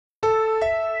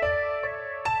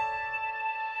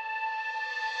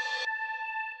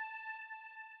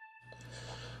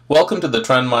Welcome to the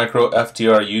Trend Micro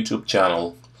FTR YouTube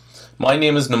channel. My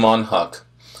name is Naman Haq.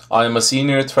 I am a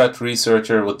senior threat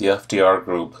researcher with the FTR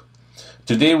group.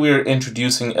 Today we are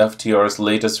introducing FTR's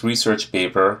latest research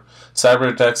paper,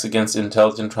 Cyberattacks against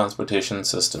Intelligent Transportation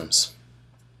Systems.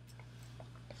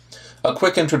 A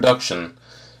quick introduction.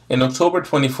 In October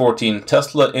 2014,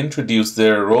 Tesla introduced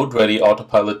their road-ready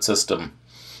autopilot system.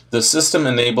 The system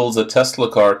enables a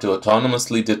Tesla car to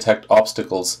autonomously detect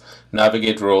obstacles,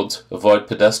 navigate roads, avoid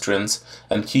pedestrians,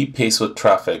 and keep pace with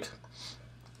traffic.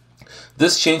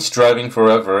 This changed driving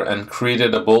forever and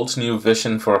created a bold new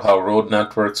vision for how road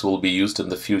networks will be used in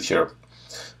the future.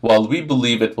 While we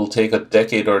believe it will take a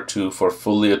decade or two for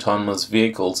fully autonomous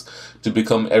vehicles to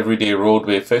become everyday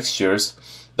roadway fixtures,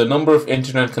 the number of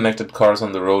internet-connected cars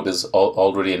on the road is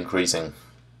already increasing.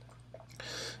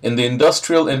 In the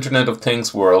industrial Internet of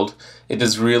Things world, it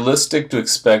is realistic to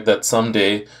expect that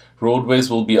someday roadways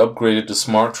will be upgraded to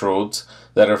smart roads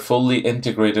that are fully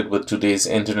integrated with today's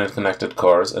internet-connected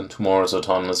cars and tomorrow's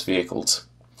autonomous vehicles.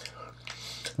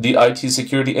 The IT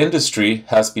security industry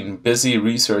has been busy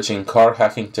researching car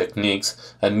hacking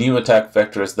techniques and new attack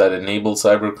vectors that enable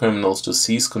cybercriminals to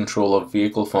seize control of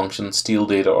vehicle functions, steal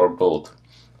data, or both.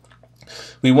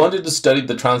 We wanted to study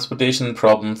the transportation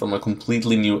problem from a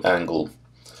completely new angle.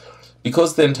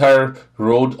 Because the entire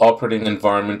road operating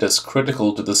environment is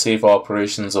critical to the safe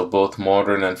operations of both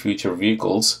modern and future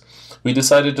vehicles, we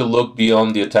decided to look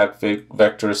beyond the attack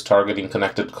vectors targeting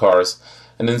connected cars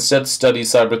and instead study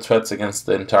cyber threats against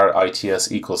the entire ITS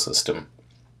ecosystem.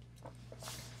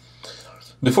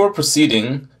 Before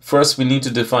proceeding, first we need to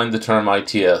define the term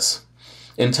ITS.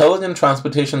 Intelligent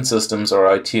Transportation Systems,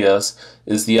 or ITS,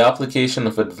 is the application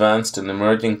of advanced and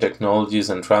emerging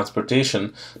technologies in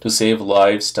transportation to save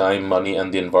lives, time, money,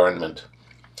 and the environment.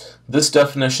 This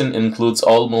definition includes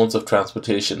all modes of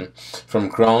transportation, from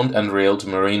ground and rail to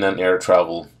marine and air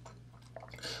travel.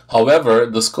 However,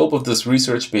 the scope of this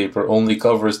research paper only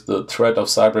covers the threat of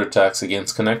cyber attacks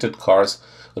against connected cars,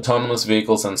 autonomous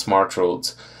vehicles, and smart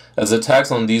roads, as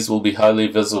attacks on these will be highly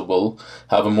visible,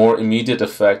 have a more immediate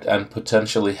effect, and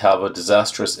potentially have a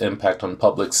disastrous impact on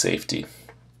public safety.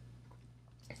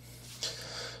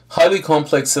 Highly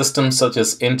complex systems such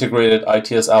as integrated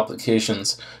ITS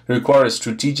applications require a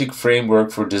strategic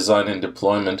framework for design and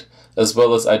deployment, as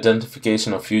well as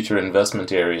identification of future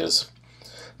investment areas.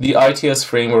 The ITS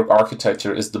framework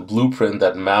architecture is the blueprint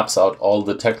that maps out all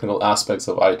the technical aspects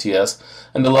of ITS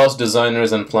and allows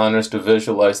designers and planners to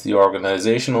visualize the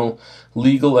organizational,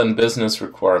 legal, and business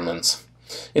requirements.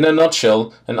 In a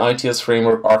nutshell, an ITS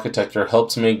framework architecture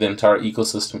helps make the entire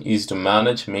ecosystem easy to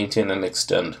manage, maintain, and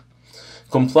extend.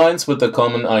 Compliance with the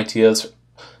common ITS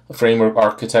framework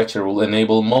architecture will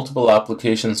enable multiple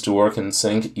applications to work in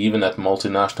sync even at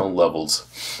multinational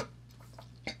levels.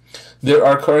 There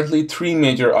are currently three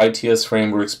major ITS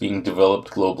frameworks being developed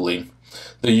globally: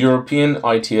 the European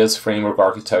ITS Framework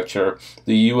Architecture,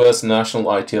 the US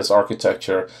National ITS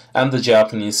Architecture, and the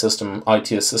Japanese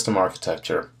ITS System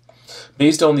Architecture.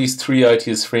 Based on these three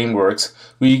ITS frameworks,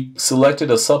 we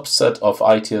selected a subset of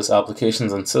ITS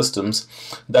applications and systems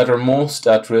that are most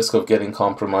at risk of getting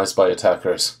compromised by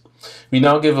attackers. We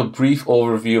now give a brief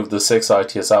overview of the 6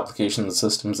 ITS applications and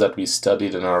systems that we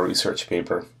studied in our research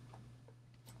paper.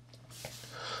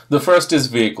 The first is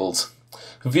vehicles.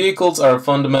 Vehicles are a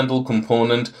fundamental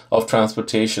component of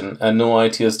transportation, and no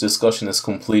ITS discussion is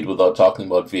complete without talking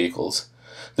about vehicles.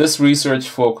 This research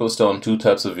focused on 2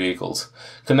 types of vehicles.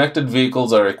 Connected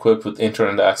vehicles are equipped with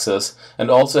internet access and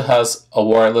also has a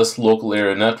wireless local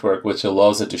area network which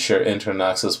allows it to share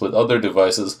internet access with other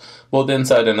devices both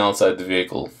inside and outside the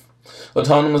vehicle.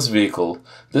 Autonomous vehicle.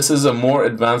 This is a more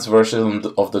advanced version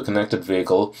of the connected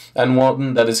vehicle and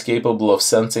one that is capable of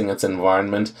sensing its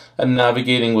environment and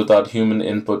navigating without human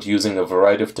input using a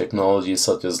variety of technologies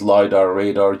such as LiDAR,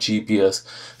 radar, GPS,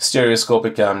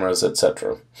 stereoscopic cameras,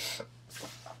 etc.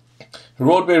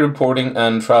 Roadway reporting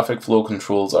and traffic flow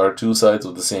controls are 2 sides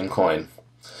of the same coin.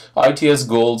 ITS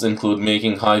goals include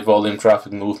making high-volume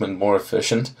traffic movement more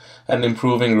efficient and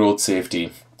improving road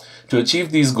safety. To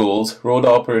achieve these goals, road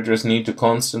operators need to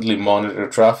constantly monitor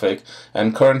traffic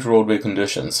and current roadway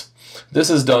conditions. This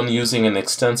is done using an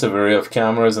extensive array of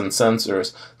cameras and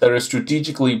sensors that are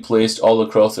strategically placed all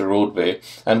across the roadway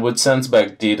and which sends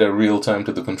back data real-time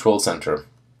to the control center.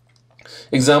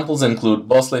 Examples include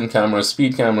bus lane cameras,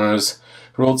 speed cameras,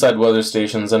 roadside weather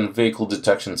stations, and vehicle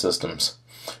detection systems.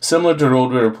 Similar to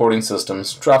roadway reporting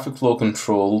systems, traffic flow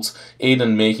controls aid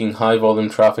in making high-volume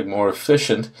traffic more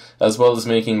efficient as well as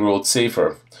making roads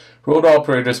safer. Road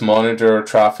operators monitor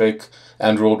traffic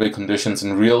and roadway conditions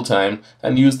in real time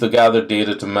and use the gathered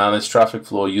data to manage traffic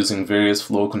flow using various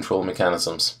flow control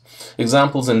mechanisms.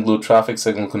 Examples include traffic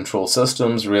signal control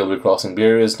systems, railway crossing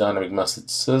barriers, dynamic message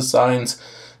signs,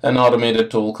 and automated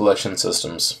toll collection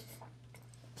systems.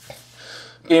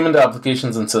 Payment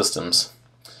applications and systems.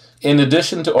 In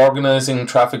addition to organizing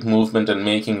traffic movement and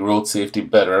making road safety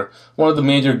better, one of the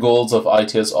major goals of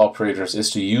ITS operators is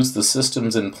to use the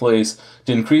systems in place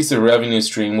to increase their revenue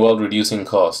stream while reducing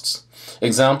costs.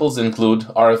 Examples include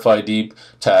RFID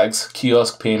tags,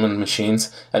 kiosk payment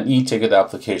machines, and e-ticket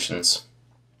applications.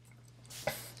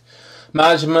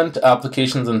 Management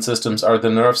applications and systems are the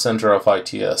nerve center of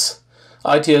ITS.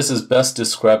 ITS is best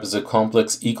described as a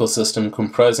complex ecosystem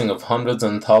comprising of hundreds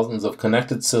and thousands of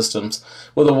connected systems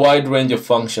with a wide range of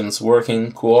functions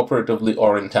working cooperatively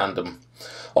or in tandem.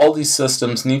 All these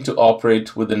systems need to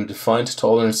operate within defined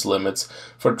tolerance limits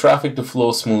for traffic to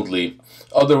flow smoothly.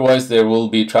 Otherwise, there will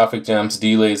be traffic jams,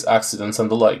 delays, accidents,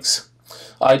 and the likes.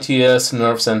 ITS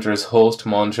nerve centers host,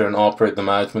 monitor, and operate the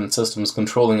management systems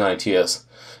controlling ITS.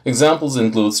 Examples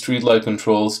include streetlight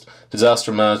controls,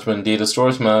 disaster management, data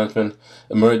storage management,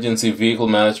 emergency vehicle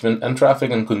management, and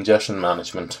traffic and congestion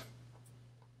management.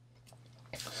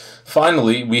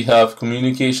 Finally, we have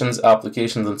communications,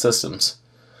 applications, and systems.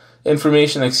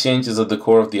 Information exchange is at the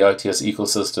core of the ITS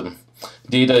ecosystem.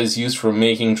 Data is used for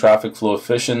making traffic flow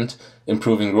efficient,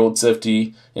 improving road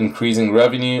safety, increasing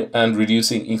revenue, and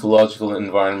reducing ecological and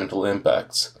environmental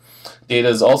impacts. Data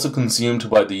is also consumed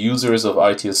by the users of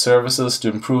ITS services to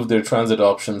improve their transit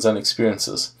options and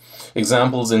experiences.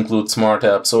 Examples include smart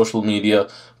apps, social media,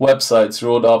 websites,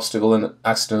 road obstacle and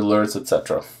accident alerts,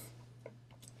 etc.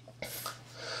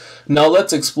 Now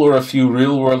let's explore a few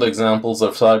real-world examples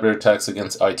of cyber attacks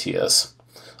against ITS.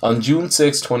 On June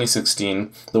 6,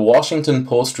 2016, the Washington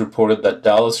Post reported that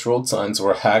Dallas road signs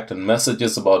were hacked and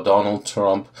messages about Donald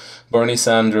Trump, Bernie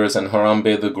Sanders, and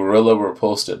Harambe the gorilla were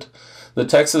posted. The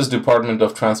Texas Department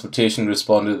of Transportation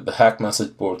responded to the hack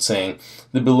message board saying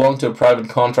they belonged to a private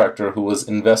contractor who was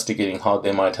investigating how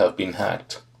they might have been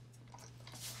hacked.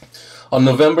 On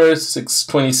November 26,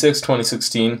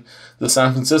 2016, the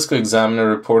San Francisco Examiner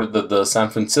reported that the San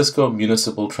Francisco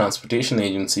Municipal Transportation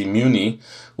Agency, MUNI,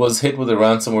 was hit with a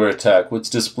ransomware attack which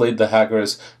displayed the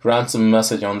hackers' ransom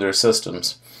message on their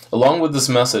systems. Along with this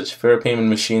message, fare payment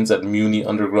machines at MUNI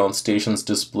underground stations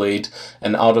displayed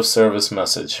an out-of-service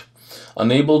message.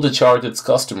 Unable to charge its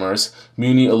customers,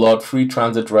 MUNI allowed free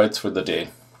transit rides for the day.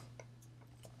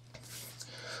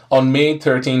 On May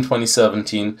 13,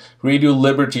 2017, Radio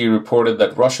Liberty reported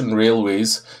that Russian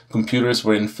railways computers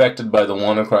were infected by the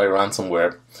WannaCry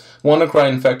ransomware. WannaCry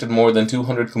infected more than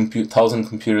 200,000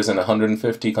 computers in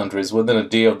 150 countries within a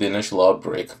day of the initial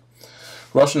outbreak.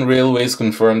 Russian railways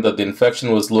confirmed that the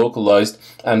infection was localized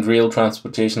and rail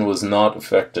transportation was not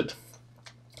affected.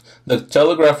 The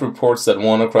Telegraph reports that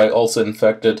WannaCry also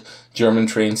infected German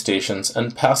train stations,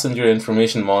 and passenger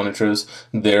information monitors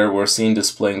there were seen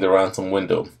displaying the ransom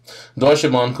window.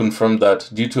 Deutsche Bahn confirmed that,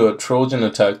 due to a Trojan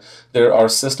attack, there are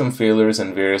system failures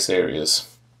in various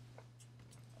areas.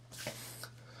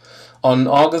 On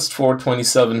August 4,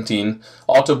 2017,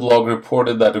 Autoblog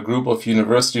reported that a group of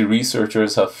university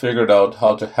researchers have figured out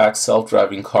how to hack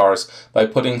self-driving cars by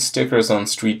putting stickers on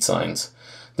street signs.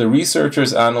 The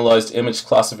researchers analyzed image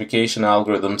classification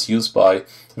algorithms used by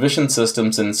vision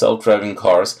systems in self-driving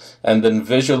cars and then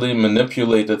visually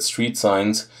manipulated street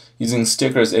signs using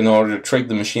stickers in order to trick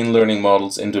the machine learning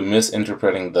models into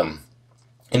misinterpreting them.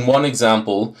 In one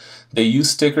example, they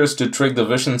used stickers to trick the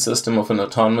vision system of an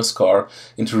autonomous car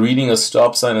into reading a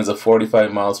stop sign as a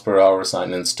 45 miles per hour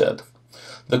sign instead.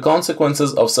 The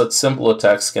consequences of such simple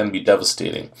attacks can be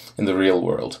devastating in the real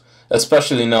world,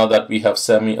 especially now that we have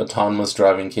semi-autonomous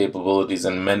driving capabilities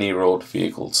in many road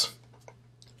vehicles.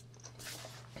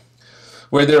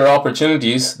 Where there are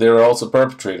opportunities, there are also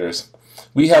perpetrators.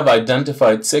 We have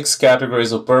identified 6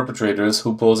 categories of perpetrators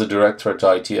who pose a direct threat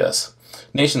to ITS.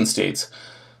 Nation-states.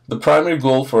 The primary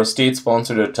goal for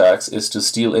state-sponsored attacks is to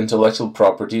steal intellectual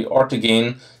property or to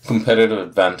gain competitive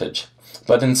advantage.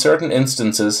 But in certain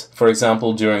instances, for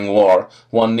example during war,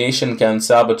 one nation can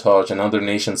sabotage another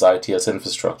nation's ITS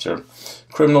infrastructure.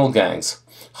 Criminal gangs.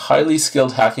 Highly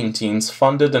skilled hacking teams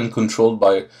funded and controlled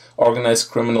by organized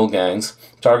criminal gangs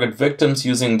target victims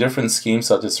using different schemes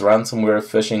such as ransomware,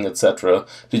 phishing, etc.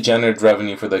 to generate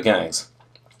revenue for the gangs.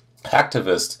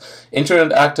 Activists.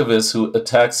 Internet activists who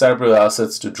attack cyber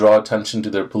assets to draw attention to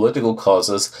their political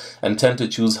causes and tend to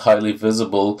choose highly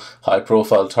visible,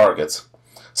 high-profile targets.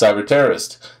 Cyber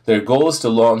terrorists. Their goal is to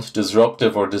launch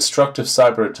disruptive or destructive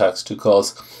cyber attacks to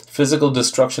cause physical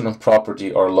destruction of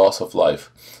property or loss of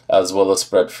life, as well as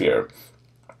spread fear.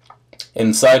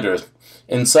 Insiders.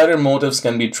 Insider motives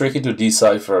can be tricky to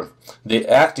decipher. They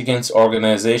act against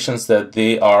organizations that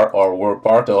they are or were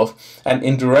part of, and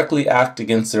indirectly act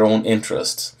against their own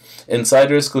interests.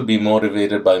 Insiders could be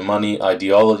motivated by money,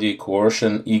 ideology,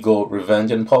 coercion, ego,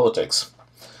 revenge, and politics.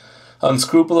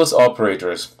 Unscrupulous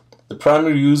operators. The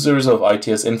primary users of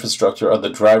ITS infrastructure are the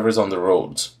drivers on the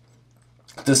roads.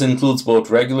 This includes both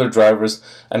regular drivers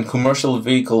and commercial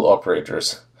vehicle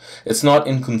operators. It's not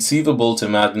inconceivable to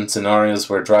imagine scenarios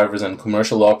where drivers and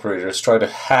commercial operators try to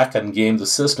hack and game the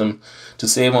system to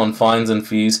save on fines and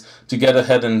fees, to get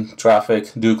ahead in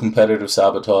traffic, do competitive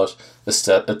sabotage,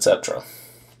 etc.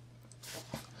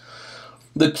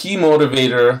 The key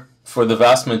motivator for the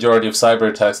vast majority of cyber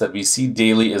attacks that we see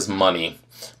daily is money.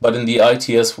 But in the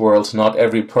ITS world, not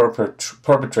every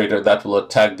perpetrator that will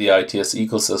attack the ITS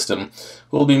ecosystem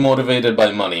will be motivated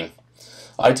by money.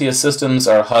 ITS systems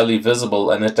are highly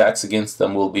visible and attacks against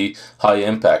them will be high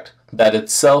impact. That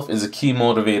itself is a key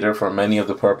motivator for many of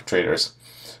the perpetrators.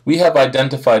 We have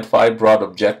identified 5 broad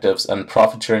objectives and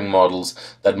profit-sharing models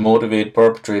that motivate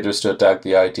perpetrators to attack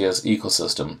the ITS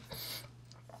ecosystem.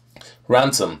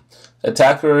 Ransom.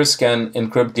 Attackers can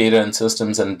encrypt data in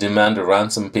systems and demand a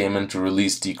ransom payment to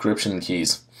release decryption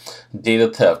keys. Data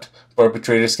theft.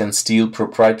 Perpetrators can steal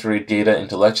proprietary data,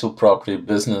 intellectual property,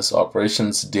 business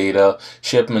operations data,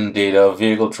 shipment data,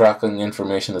 vehicle tracking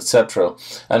information, etc.,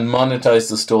 and monetize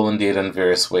the stolen data in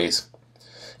various ways.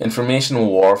 Information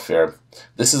warfare.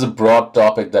 This is a broad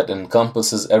topic that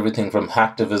encompasses everything from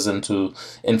hacktivism to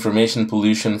information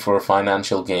pollution for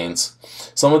financial gains.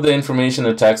 Some of the information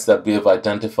attacks that we have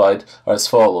identified are as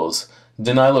follows.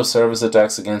 Denial of service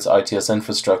attacks against ITS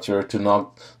infrastructure to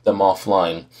knock them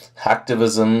offline.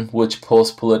 Hacktivism, which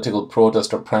posts political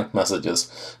protest or prank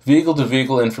messages.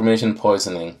 Vehicle-to-vehicle information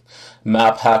poisoning.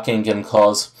 Map hacking can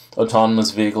cause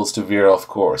autonomous vehicles to veer off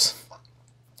course.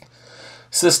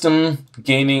 System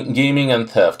gaming and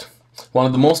theft. One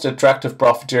of the most attractive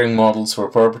profiteering models for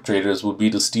perpetrators would be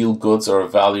to steal goods or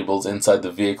valuables inside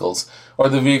the vehicles or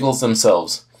the vehicles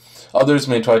themselves. Others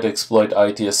may try to exploit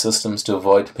ITS systems to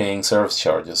avoid paying service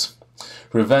charges.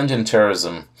 Revenge and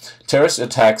terrorism. Terrorist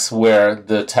attacks where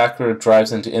the attacker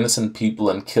drives into innocent people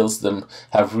and kills them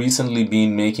have recently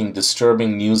been making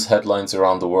disturbing news headlines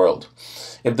around the world.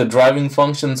 If the driving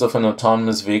functions of an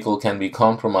autonomous vehicle can be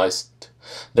compromised,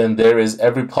 then there is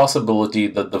every possibility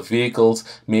that the vehicles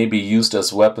may be used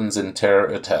as weapons in terror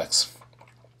attacks.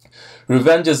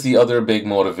 Revenge is the other big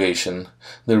motivation.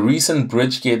 The recent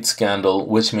Bridgegate scandal,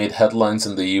 which made headlines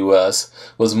in the US,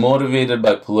 was motivated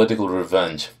by political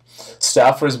revenge.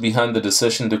 Staffers behind the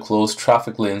decision to close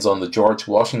traffic lanes on the George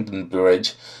Washington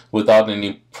Bridge without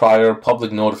any prior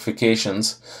public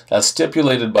notifications, as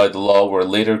stipulated by the law, were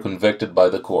later convicted by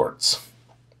the courts.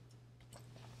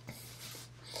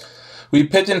 We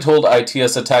pigeonholed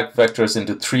ITS attack vectors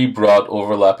into 3 broad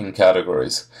overlapping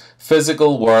categories: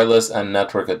 physical, wireless, and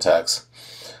network attacks.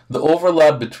 The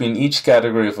overlap between each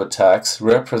category of attacks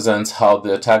represents how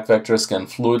the attack vectors can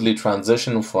fluidly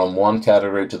transition from one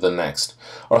category to the next,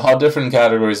 or how different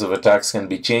categories of attacks can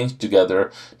be changed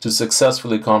together to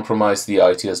successfully compromise the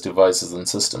ITS devices and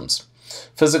systems.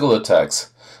 Physical attacks.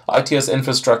 ITS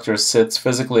infrastructure sits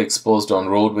physically exposed on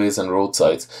roadways and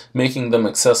roadsides, making them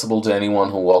accessible to anyone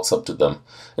who walks up to them.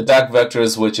 Attack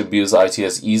vectors which abuse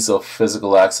ITS ease of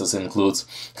physical access includes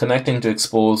connecting to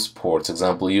exposed ports,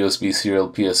 example USB serial,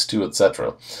 PS2,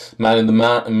 etc.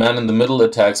 Man-in-the-middle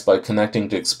attacks by connecting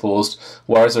to exposed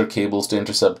wires or cables to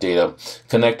intercept data,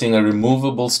 connecting a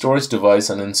removable storage device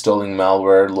and installing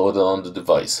malware loaded on the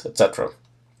device, etc.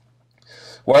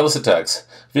 Wireless attacks.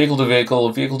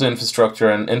 Vehicle-to-vehicle, vehicle-to-infrastructure,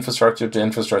 and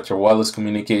infrastructure-to-infrastructure wireless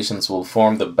communications will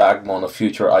form the backbone of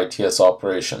future ITS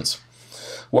operations.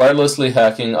 Wirelessly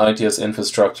hacking ITS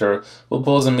infrastructure will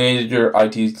pose a major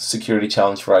IT security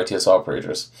challenge for ITS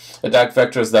operators. Attack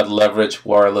vectors that leverage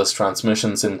wireless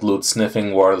transmissions include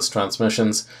sniffing wireless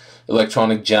transmissions,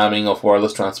 electronic jamming of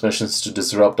wireless transmissions to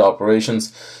disrupt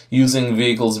operations, using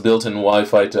vehicles' built-in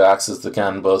Wi-Fi to access the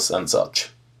CAN bus, and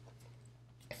such.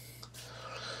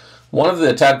 One of the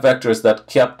attack vectors that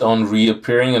kept on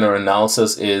reappearing in our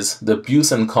analysis is the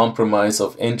abuse and compromise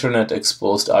of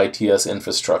Internet-exposed ITS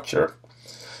infrastructure.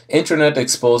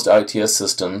 Internet-exposed ITS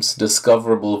systems,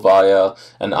 discoverable via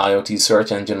an IoT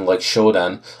search engine like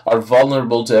Shodan, are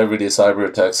vulnerable to everyday cyber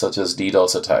attacks such as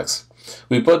DDoS attacks.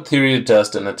 We put theory to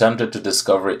test and attempted to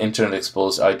discover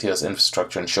Internet-exposed ITS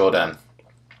infrastructure in Shodan.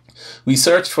 We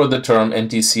searched for the term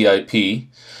NTCIP,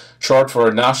 short for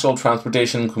National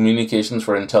Transportation Communications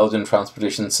for Intelligent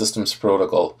Transportation Systems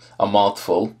Protocol, a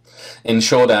mouthful, in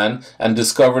Shodan, and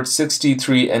discovered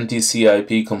 63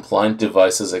 NTCIP compliant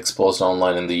devices exposed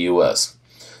online in the US.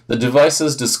 The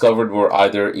devices discovered were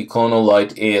either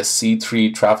Econolite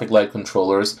ASC3 traffic light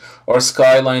controllers or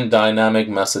Skyline dynamic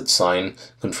message sign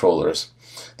controllers.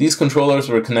 These controllers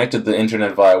were connected to the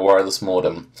internet via wireless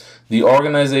modem. The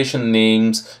organization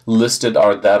names listed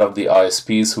are that of the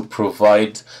ISPs who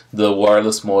provide the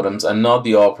wireless modems and not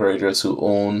the operators who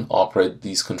operate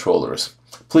these controllers.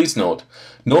 Please note,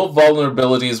 no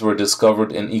vulnerabilities were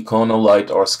discovered in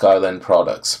Econolite or Skyline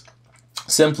products.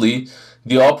 Simply,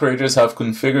 the operators have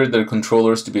configured their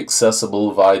controllers to be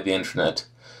accessible via the internet.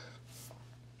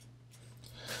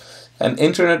 An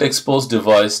internet-exposed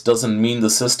device doesn't mean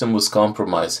the system was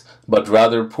compromised, but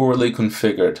rather poorly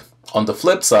configured. On the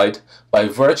flip side, by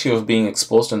virtue of being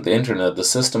exposed on the internet, the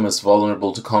system is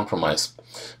vulnerable to compromise.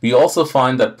 We also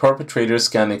find that perpetrators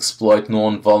can exploit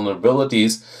known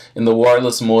vulnerabilities in the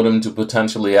wireless modem to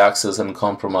potentially access and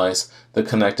compromise the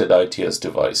connected ITS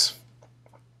device.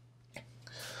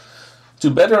 To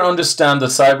better understand the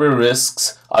cyber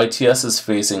risks ITS is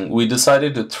facing, we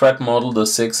decided to threat model the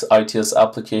 6 ITS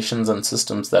applications and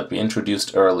systems that we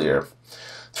introduced earlier.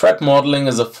 Threat modeling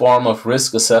is a form of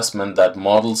risk assessment that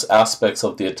models aspects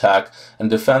of the attack and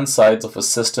defense sides of a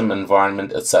system,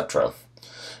 environment, etc.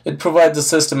 It provides a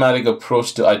systematic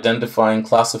approach to identifying,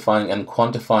 classifying, and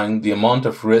quantifying the amount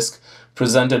of risk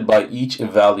presented by each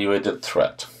evaluated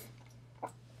threat.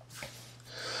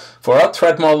 For our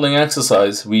threat modeling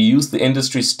exercise, we use the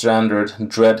industry standard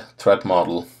DREAD threat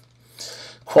model.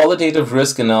 Qualitative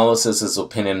risk analysis is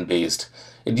opinion-based.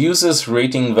 It uses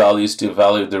rating values to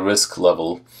evaluate the risk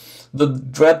level. The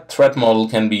DREAD threat model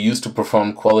can be used to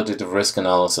perform qualitative risk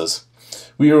analysis.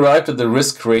 We arrived at the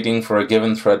risk rating for a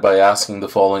given threat by asking the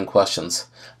following questions.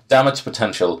 Damage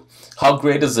potential. How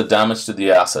great is the damage to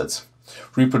the assets?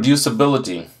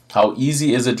 Reproducibility. How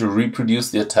easy is it to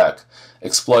reproduce the attack?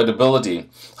 Exploitability.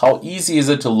 How easy is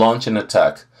it to launch an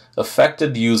attack?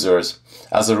 Affected users.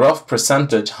 As a rough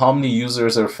percentage, how many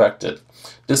users are affected?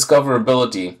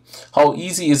 Discoverability. How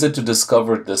easy is it to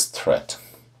discover this threat?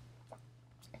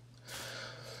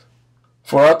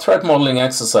 For our threat modeling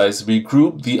exercise, we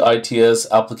grouped the ITS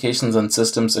applications and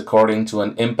systems according to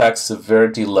an impact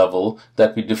severity level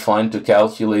that we defined to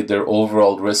calculate their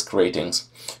overall risk ratings.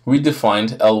 We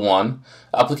defined L1,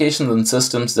 applications and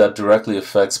systems that directly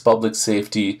affects public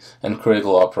safety and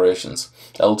critical operations.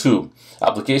 L2,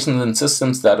 applications and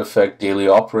systems that affect daily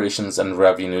operations and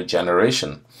revenue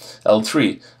generation.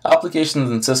 L3, applications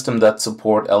and systems that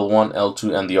support L1,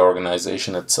 L2, and the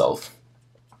organization itself.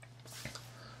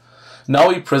 Now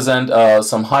we present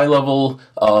some high-level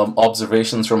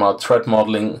observations from our threat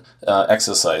modeling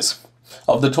exercise.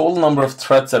 Of the total number of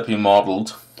threats that we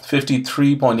modeled,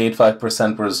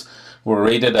 53.85% were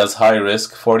rated as high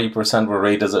risk, 40% were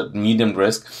rated as medium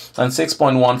risk, and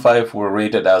 6.15% were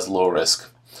rated as low risk.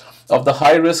 Of the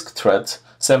high risk threats,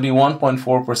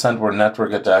 71.4% were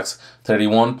network attacks,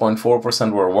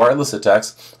 31.4% were wireless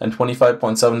attacks, and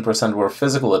 25.7% were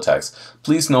physical attacks.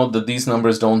 Please note that these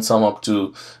numbers don't sum up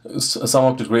to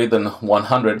greater than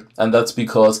 100, and that's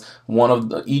because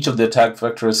each of the attack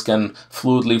vectors can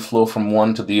fluidly flow from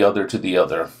one to the other to the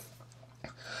other.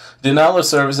 Denial of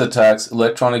service attacks,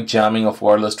 electronic jamming of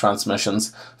wireless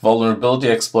transmissions, vulnerability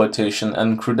exploitation,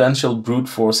 and credential brute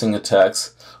forcing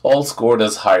attacks all scored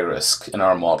as high risk in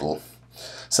our model.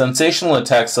 Sensational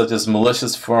attacks such as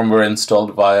malicious firmware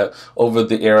installed via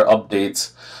over-the-air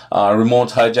updates,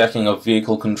 remote hijacking of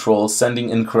vehicle controls, sending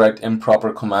incorrect,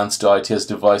 improper commands to ITS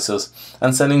devices,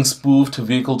 and sending spoofed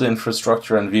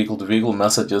vehicle-to-infrastructure and vehicle-to-vehicle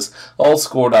messages all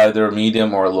scored either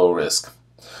medium or low risk.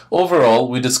 Overall,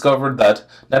 we discovered that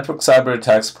network cyber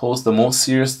attacks pose the most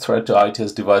serious threat to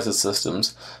ITS devices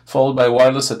systems, followed by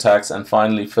wireless attacks and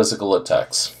finally physical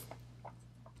attacks.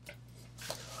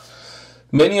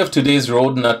 Many of today's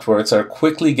road networks are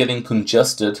quickly getting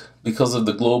congested because of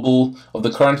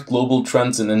the current global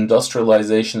trends in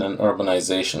industrialization and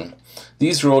urbanization.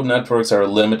 These road networks are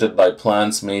limited by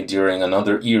plans made during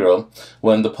another era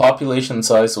when the population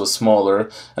size was smaller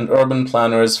and urban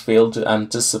planners failed to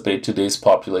anticipate today's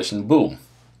population boom.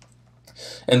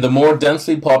 In the more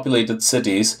densely populated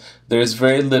cities, there is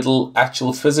very little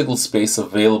actual physical space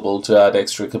available to add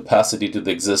extra capacity to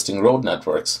the existing road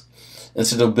networks.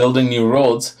 Instead of building new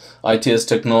roads, ITS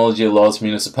technology allows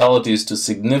municipalities to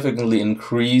significantly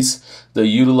increase the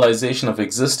utilization of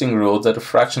existing roads at a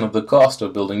fraction of the cost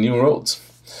of building new roads.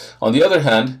 On the other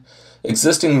hand,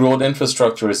 existing road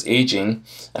infrastructure is aging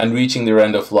and reaching their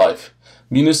end of life.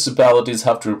 Municipalities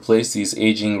have to replace these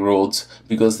aging roads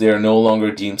because they are no longer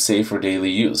deemed safe for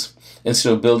daily use.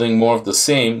 Instead of building more of the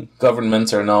same,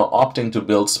 governments are now opting to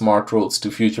build smart roads to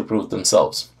future-proof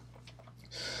themselves.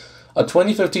 A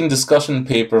 2015 discussion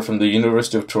paper from the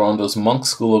University of Toronto's Monk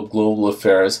School of Global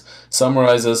Affairs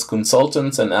summarizes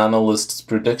consultants and analysts'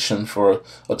 prediction for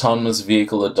autonomous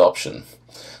vehicle adoption.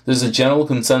 There's a general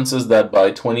consensus that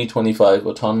by 2025,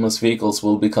 autonomous vehicles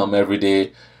will become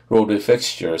everyday roadway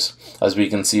fixtures, as we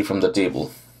can see from the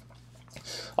table.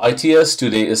 ITS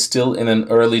today is still in an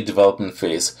early development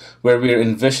phase, where we are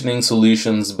envisioning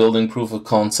solutions, building proof of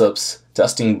concepts,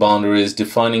 testing boundaries,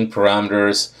 defining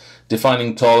parameters,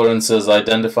 defining tolerances,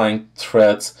 identifying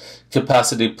threats,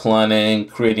 capacity planning,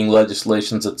 creating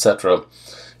legislations, etc.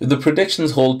 If the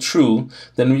predictions hold true,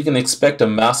 then we can expect a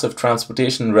massive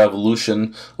transportation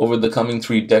revolution over the coming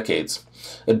 3 decades.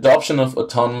 Adoption of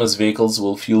autonomous vehicles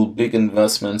will fuel big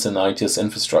investments in ITS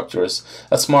infrastructures,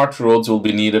 as smart roads will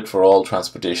be needed for all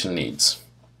transportation needs.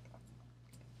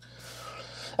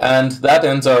 And that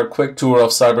ends our quick tour of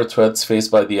cyber threats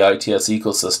faced by the ITS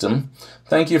ecosystem.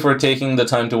 Thank you for taking the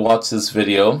time to watch this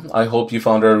video. I hope you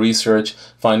found our research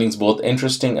findings both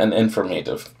interesting and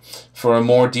informative. For a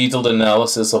more detailed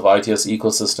analysis of ITS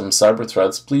ecosystem cyber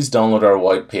threats, please download our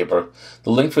white paper.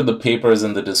 The link for the paper is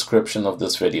in the description of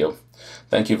this video.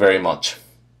 Thank you very much.